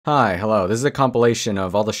Hi, hello. This is a compilation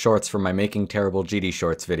of all the shorts from my Making Terrible GD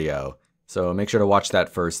Shorts video. So make sure to watch that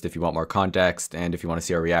first if you want more context and if you want to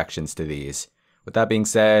see our reactions to these. With that being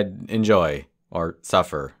said, enjoy. Or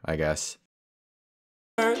suffer, I guess.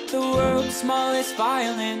 The world's smallest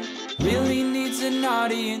violin really needs an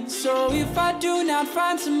audience. So if I do not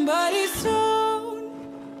find somebody soon,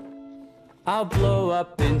 I'll blow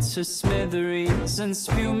up into smithereens and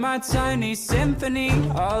spew my tiny symphony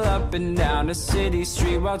all up and down a city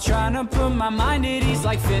street while trying to put my mind at ease.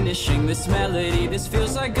 Like finishing this melody, this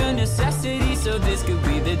feels like a necessity. So this could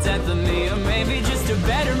be the death of me, or maybe just a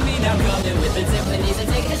better me. Now coming with the symphonies and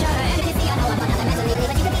taking a shot at anything. I know I'm not the misery,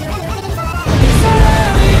 but you can be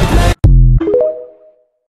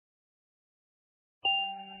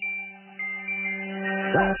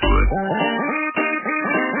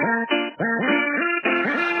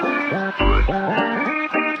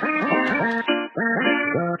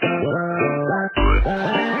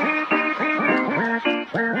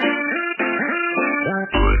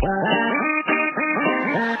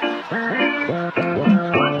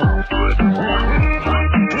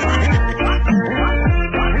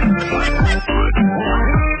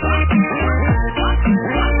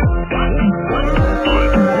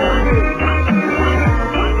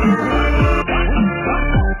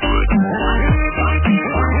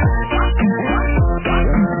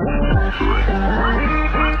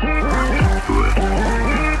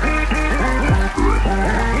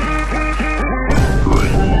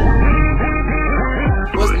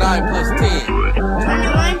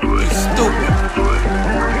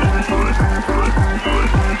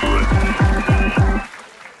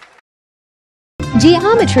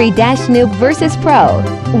Geometry-Noob vs. Pro.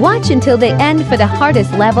 Watch until the end for the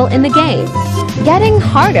hardest level in the game. Getting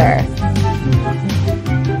harder.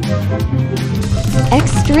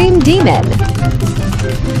 Extreme Demon.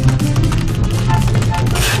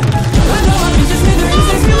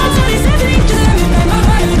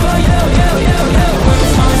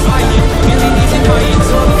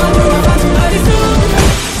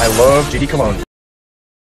 I love GD Cologne.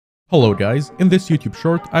 Hello guys, in this YouTube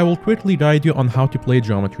short, I will quickly guide you on how to play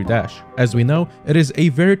Geometry Dash. As we know, it is a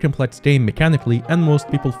very complex game mechanically and most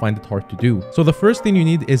people find it hard to do. So the first thing you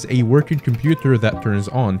need is a working computer that turns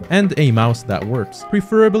on, and a mouse that works,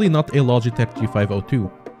 preferably not a Logitech G502.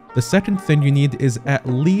 The second thing you need is at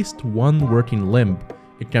least one working limb.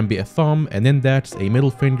 It can be a thumb, an index, a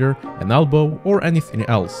middle finger, an elbow, or anything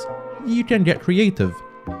else. You can get creative,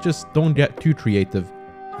 just don't get too creative.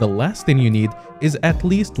 The last thing you need is at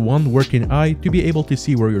least one working eye to be able to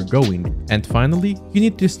see where you're going. And finally, you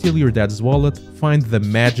need to steal your dad's wallet, find the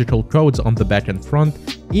magical codes on the back and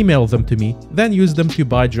front, email them to me, then use them to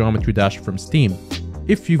buy Geometry Dash from Steam.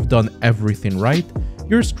 If you've done everything right,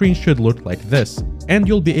 your screen should look like this, and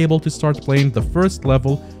you'll be able to start playing the first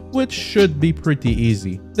level, which should be pretty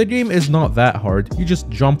easy. The game is not that hard, you just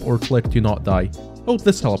jump or click to not die. Hope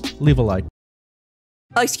this helped, leave a like.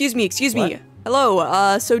 Excuse me.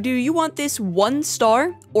 Hello, so do you want this 1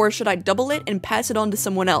 star, or should I double it and pass it on to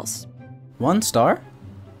someone else? 1 star?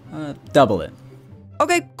 Double it.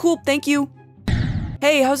 Okay, cool, thank you.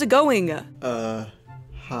 Hey, how's it going?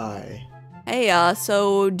 Hi. Hey,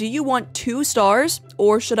 so do you want 2 stars,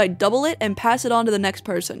 or should I double it and pass it on to the next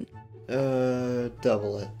person?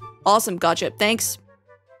 Double it. Awesome, gotcha, thanks.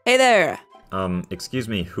 Hey there. Excuse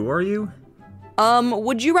me, who are you?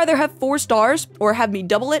 Would you rather have 4 stars, or have me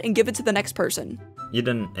double it and give it to the next person? You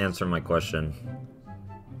didn't answer my question.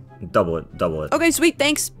 Double it. Okay, sweet,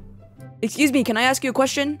 thanks. Excuse me, can I ask you a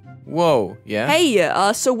question? Whoa, yeah? Hey,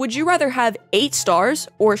 so would you rather have 8 stars,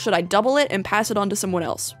 or should I double it and pass it on to someone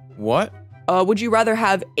else? What? Would you rather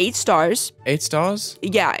have 8 stars? 8 stars?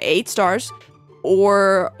 Yeah, 8 stars.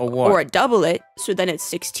 Or what? Or double it, so then it's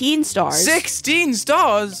 16 stars. 16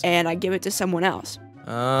 stars? And I give it to someone else.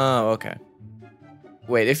 Oh, okay.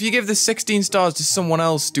 Wait, if you give the 16 stars to someone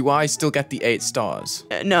else, do I still get the 8 stars?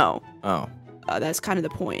 No. Oh. That's kind of the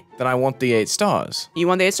point. Then I want the 8 stars. You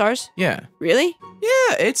want the 8 stars? Yeah. Really?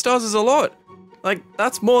 Yeah, 8 stars is a lot. Like,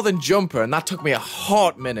 that's more than Jumper, and that took me a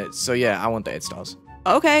hot minute. So yeah, I want the 8 stars.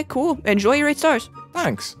 Okay, cool. Enjoy your 8 stars.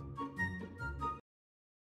 Thanks.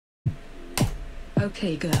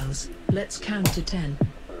 Okay, girls, let's count to 10.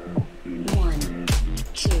 1,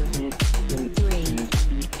 2, 3,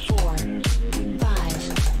 4,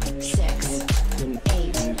 5, 6,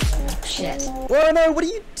 8. Shit. Whoa, no, what are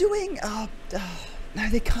you doing? No,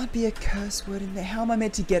 there can't be a curse word in there. How am I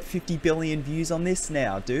meant to get 50 billion views on this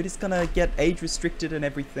now, dude? It's gonna get age restricted and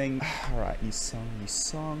everything. Alright, new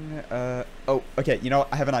song. Oh, okay, you know what?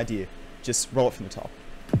 I have an idea. Just roll it from the top.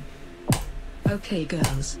 Okay,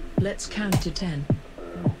 girls, let's count to 10.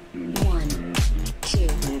 1,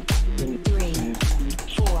 2,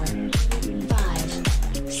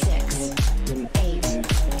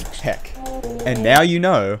 And now you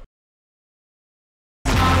know.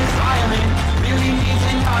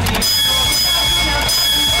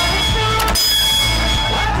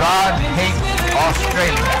 God hates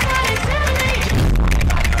Australia.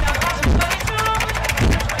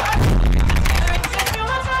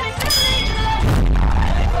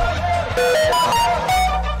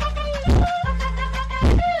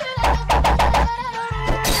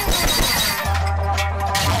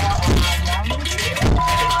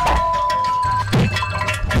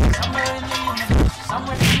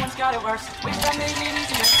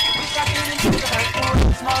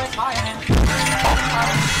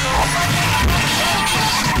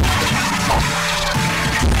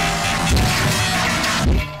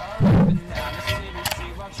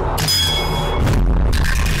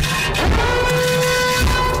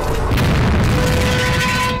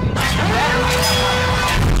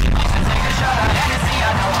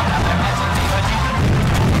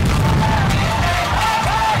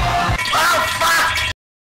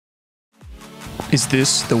 Is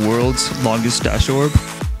this the world's longest dash orb?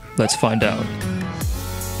 Let's find out.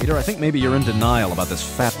 Peter, I think maybe you're in denial about this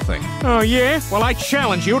fat thing. Oh, yeah? Well, I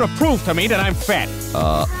challenge you to prove to me that I'm fat.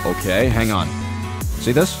 Okay, hang on.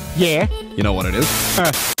 See this? Yeah. You know what it is?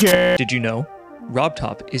 Yeah. Did you know?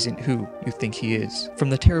 RobTop isn't who you think he is. From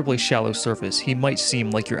the terribly shallow surface, he might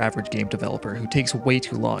seem like your average game developer who takes way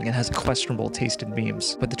too long and has a questionable taste in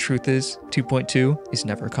memes. But the truth is, 2.2 is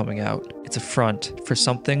never coming out. It's a front for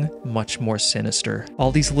something much more sinister.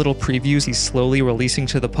 All these little previews he's slowly releasing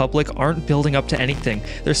to the public aren't building up to anything.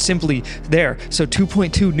 They're simply there so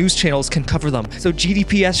 2.2 news channels can cover them, so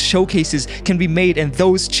GDPS showcases can be made and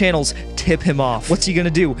those channels tip him off. What's he gonna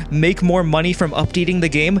do? Make more money from updating the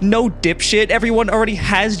game? No, dipshit. Everyone already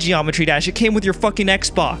has Geometry Dash. It came with your fucking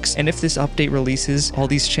Xbox. And if this update releases, all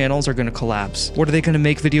these channels are gonna collapse. What are they gonna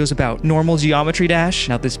make videos about? Normal Geometry Dash?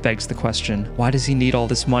 Now this begs the question, why does he need all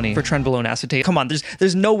this money for trenbolone acetate? Come on,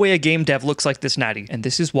 there's no way a game dev looks like this natty. And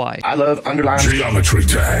this is why. I love underlying Geometry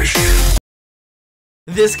Dash.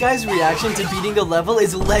 This guy's reaction to beating a level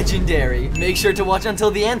is legendary. Make sure to watch until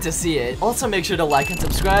the end to see it. Also make sure to like and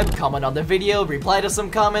subscribe, comment on the video, reply to some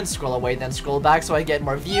comments, scroll away then scroll back so I get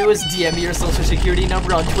more views, DM me your social security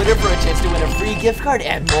number on Twitter for a chance to win a free gift card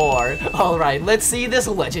and more. Alright, let's see this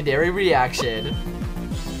legendary reaction.